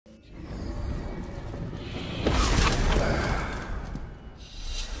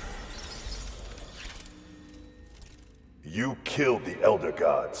killed the Elder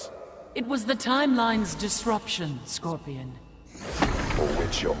Gods? It was the timeline's disruption, Scorpion. For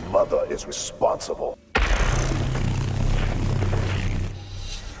which your mother is responsible.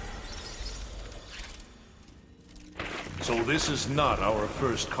 So this is not our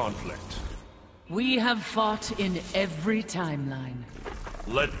first conflict. We have fought in every timeline.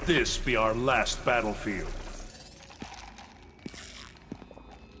 Let this be our last battlefield.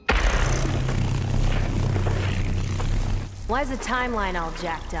 Why's the timeline all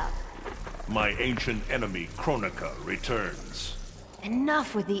jacked up? My ancient enemy, Kronika, returns.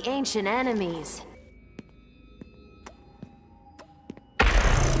 Enough with the ancient enemies.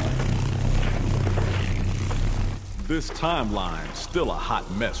 This timeline's still a hot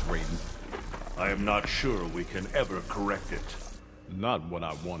mess, Raiden. I am not sure we can ever correct it. Not what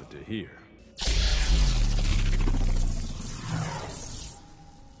I wanted to hear.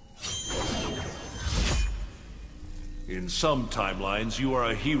 In some timelines, you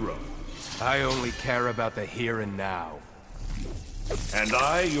are a hero. I only care about the here and now. And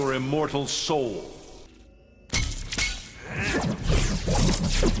I, your immortal soul.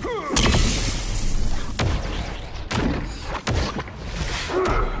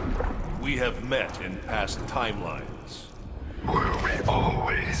 We have met in past timelines. Were we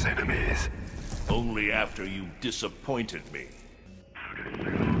always enemies? Only after you disappointed me.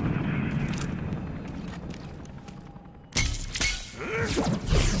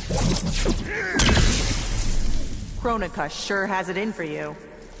 Kronika sure has it in for you.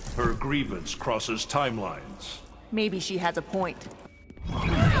 Her grievance crosses timelines. Maybe she has a point.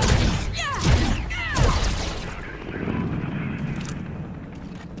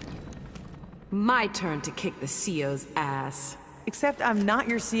 My turn to kick the CO's ass. Except I'm not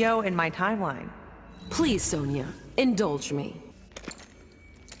your CO in my timeline. Please, Sonya, indulge me.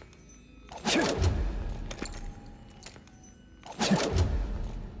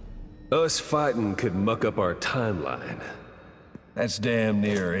 Us fighting could muck up our timeline. That's damn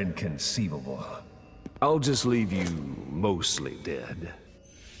near inconceivable. I'll just leave you mostly dead.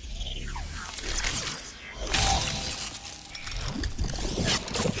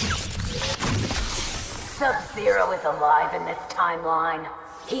 Sub-Zero is alive in this timeline.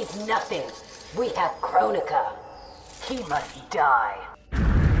 He's nothing. We have Kronika. He must die.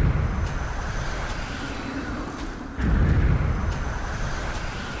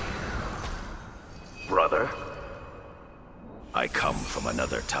 Brother, I come from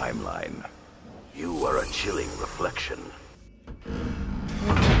another timeline. You are a chilling reflection.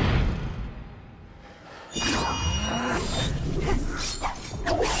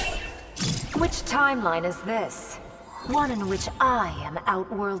 Which timeline is this? One in which I am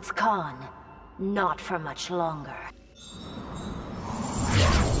Outworld's Khan. Not for much longer.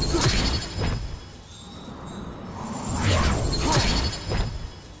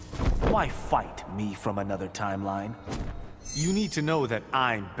 Why fight me from another timeline? You need to know that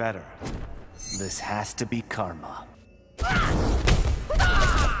I'm better. This has to be karma.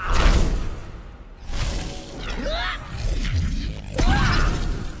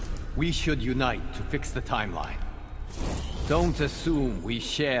 We should unite to fix the timeline. Don't assume we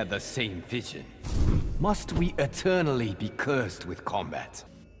share the same vision. Must we eternally be cursed with combat?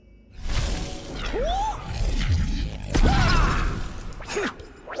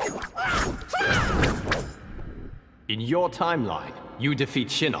 In your timeline, you defeat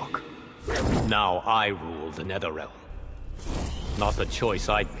Shinnok. Now I rule the Netherrealm. Not a choice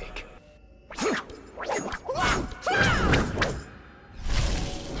I'd make.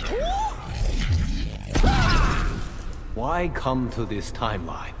 Why come to this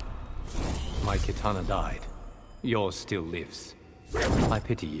timeline? My Kitana died. Yours still lives. I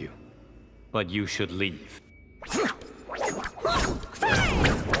pity you. But you should leave.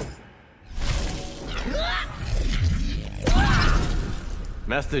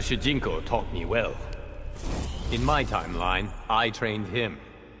 Master Shijinko taught me well. In my timeline, I trained him.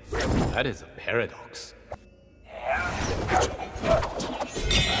 That is a paradox.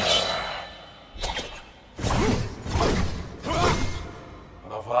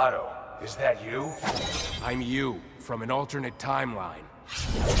 Movado, is that you? I'm you, from an alternate timeline.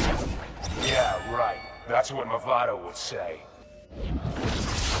 Yeah, right. That's what Movado would say.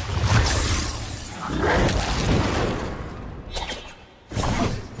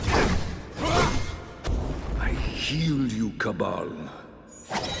 I healed you, Cabal.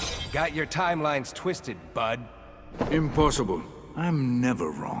 Got your timelines twisted, bud. Impossible. I'm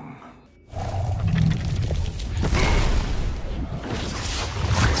never wrong.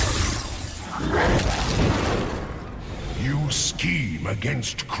 You scheme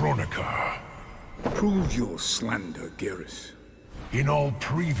against Kronika. Prove your slander, Garrus. In all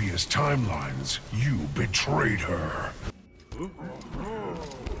previous timelines, you betrayed her.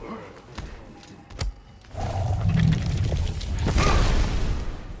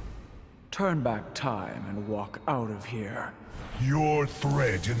 Turn back time and walk out of here. Your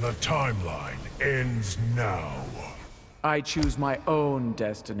thread in the timeline ends now. I choose my own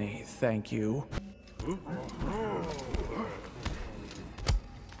destiny, thank you.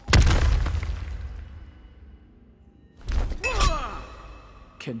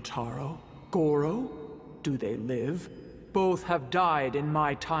 Kentaro? Goro? Do they live? Both have died in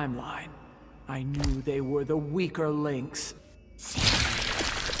my timeline. I knew they were the weaker links.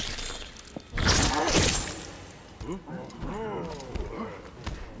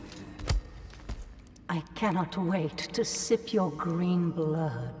 I cannot wait to sip your green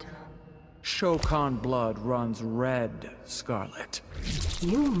blood. Shokan blood runs red, Scarlet.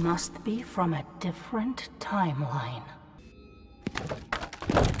 You must be from a different timeline.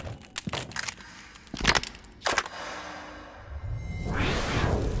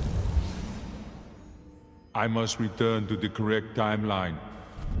 I must return to the correct timeline.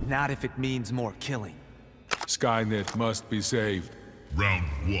 Not if it means more killing. Skynet must be saved. Round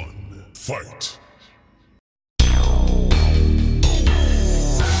 1, fight!